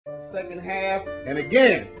second half. And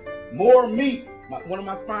again, more meat. One of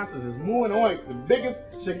my sponsors is Moo and Oink, the biggest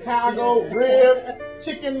Chicago rib,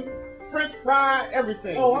 chicken, French fry,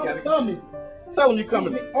 everything. Oh, I'm coming. Tell them you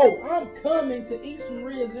coming. Oh, I'm coming to eat some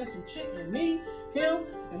ribs and some chicken. Me, him,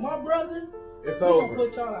 and my brother. It's over. Gonna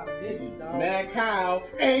put y'all out of business, dog. Mad Cow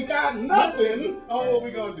ain't got nothing on what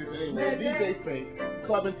we gonna do today. Man, DJ FINK,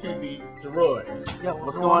 Club and TV, Jerod. Yo,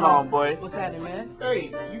 what's going on, boy? What's happening, man?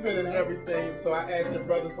 Hey, you've been in everything, so I asked your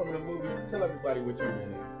brother some of the movies. Tell everybody what you've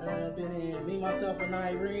been in. Been in Me, Myself and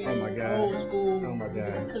Irene. Oh my God. Old school. Oh my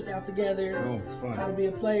God. Cook out together. Oh, it's fun. How to Be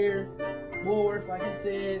a Player. Bulworth, like he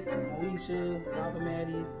said. Moesha, Alpha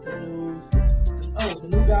Maddie, The News. Oh, The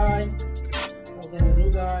New Guy. I was in The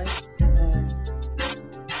New Guy.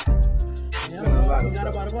 Yeah, I got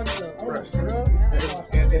about a bunch of stuff.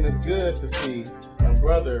 And it's good to see a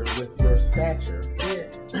brother with your stature. Yeah.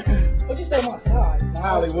 What you say my size?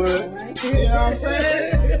 Hollywood. You know what I'm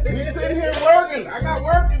saying? We sitting here working. I got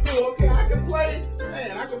work to do. Okay, I can play.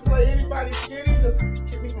 Man, I can play anybody skinny. Just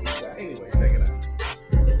kick me from the side. Anyway, check it out.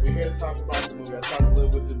 We're here to talk about the movie. I talked a little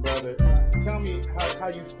with your brother. Tell me how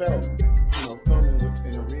you felt, filming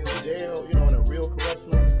in a real jail, in a real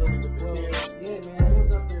correctional facility with the kids. Yeah, man, it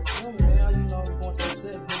was up there filming, man. Going to the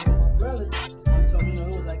set with my brother. He told me, it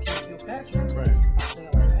was like Camp Patrick. Right. I said,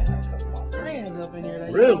 like, man, I had a couple of my friends up in there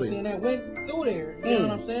that, really? That went through there. You know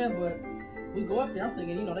what I'm saying? But we go up there, I'm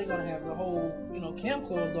thinking, they're going to have the whole, camp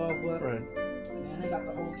closed off. But, man, they got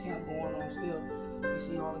the whole camp going on still. You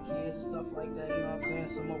see all the kids and stuff like that, you know what I'm saying?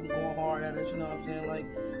 Some of them going hard at us, you know what I'm saying? Like,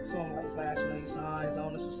 some like flashing their signs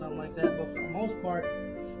on us or something like that. But for the most part,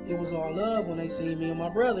 it was all love when they see me and my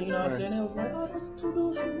brother, you know what I'm saying? They was like, oh, that's the two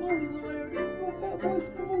dudes from the movies or whatever. You know, fat boys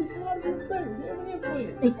from the movies, how to be a player. They're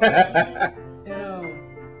twins.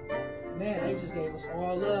 And, man, they just gave us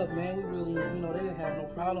all love, man. We really, they didn't have no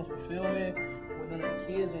problems with filming, with none of the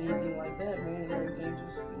kids or anything like that, man. And everything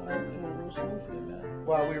just, everything went real smooth for me, man.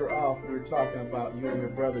 While we were off, we were talking about you and your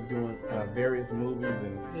brother doing various movies,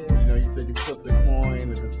 and you said you flipped the coin to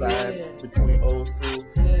decide between old school.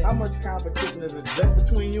 Yeah. How much competition is it just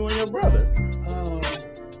between you and your brother?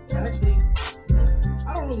 Actually,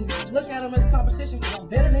 I don't really look at him as competition because I'm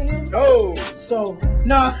better than him. Oh, so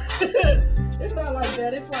nah, it's not like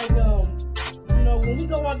that. It's like when we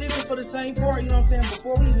go audition for the same part, you know what I'm saying?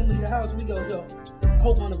 Before we even leave the house, we go, yo,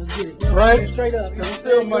 hope one of us get it. You know what I'm saying? Straight up. Because it's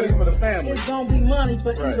still money for the family. It's going to be money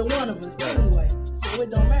for either one of us anyway. So it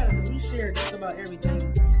don't matter because we share just about everything we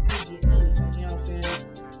get anyway. You know what I'm saying?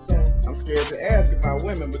 So I'm scared to ask about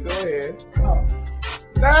women, but go ahead. Oh.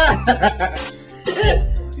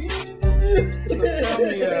 So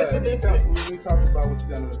tell me, we talked about what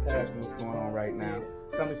you've done in the past and what's going on right now.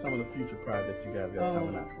 Tell me some of the future projects you guys got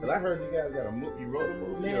coming out. Because I heard you guys got a movie. You wrote a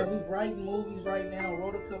movie? Man, we writing movies right now.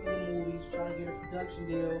 Wrote a couple of movies. Trying to get a production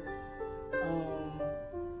deal.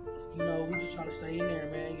 We just trying to stay in there,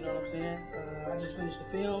 man. You know what I'm saying? I just finished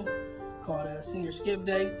a film called Senior Skip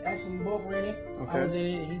Day. Actually, we both were in it. Okay. I was in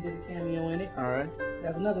it, and he did a cameo in it. All right.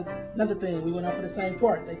 That's another thing. We went out for the same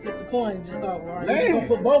part. They flipped the coin and just thought, well, all right, we're going to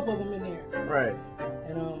put both of them in there. Right.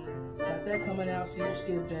 And got that coming out, Senior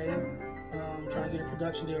Skip Day. Trying to get a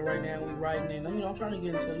production deal right now. We writing in. I'm trying to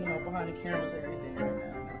get into, behind the cameras and everything right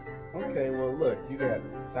now. Okay, well, look, you got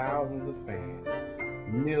thousands of fans,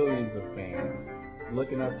 millions of fans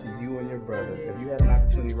looking up to you and your brother. If you had an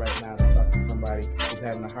opportunity right now to talk to somebody who's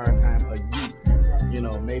having a hard time, a youth,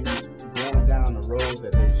 maybe going down the road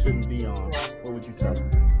that they shouldn't be on, what would you tell them?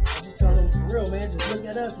 I just tell them, for real, man, just look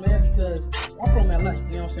at us, man, because I'm from LA,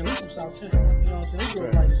 you know what I'm saying? We from South Central, you know what I'm saying? We grew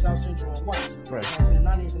up like South Central and white, you know what I'm saying?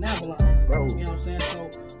 Not even Avalon, you know what I'm saying? So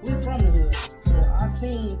we from the hood. So I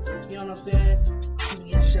seen, you know what I'm saying? People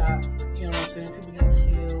get shot, you know what I'm saying? People get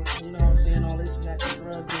killed, you know what I'm saying? All this and that,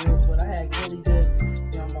 drug deals, but I had really good,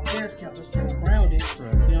 my parents kept us so grounded, you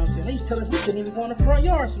know what I'm saying? They used to tell us we couldn't even go in the front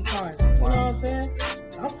yard sometimes, you know what I'm saying?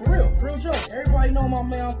 I'm for real joke. Everybody know my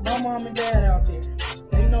mom and dad out there.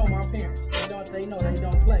 They know my parents. They know they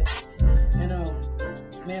don't play. And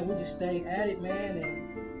man, we just stayed at it, man,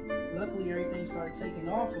 and luckily everything started taking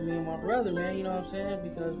off for me and my brother, man, you know what I'm saying?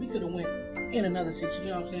 Because we could have went in another situation, you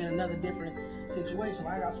know what I'm saying, another different situation.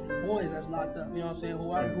 I got some boys that's locked up, you know what I'm saying,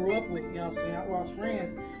 who I grew up with, you know what I'm saying? I lost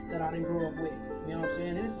friends that I didn't grow up with, you know what I'm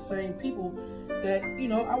saying? And it's the same people that,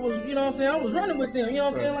 I was, you know what I'm saying, I was running with them, you know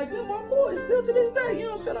what I'm saying? Like, they're my boys still to this day, you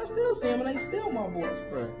know what I'm saying? I still see them and they still my boys.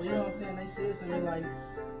 But you know what I'm saying? They said to me like,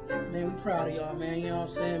 man, we proud of y'all, man, you know what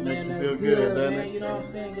I'm saying? Man, that's feel good, man, it? You know what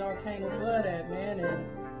I'm saying? Y'all came above that, man, and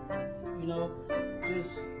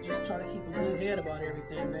just try to keep a good head about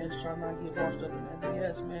everything, man. Just try not to get washed up in that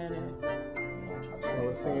BS, man, and Well,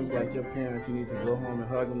 it seems like your parents, you need to go home and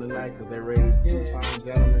hug them tonight because they raised two fine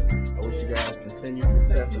gentlemen. I wish you guys continued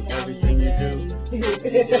success in everything you do. DJ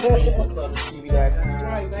FINK for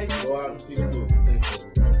ClubandTV.com. Go out and see the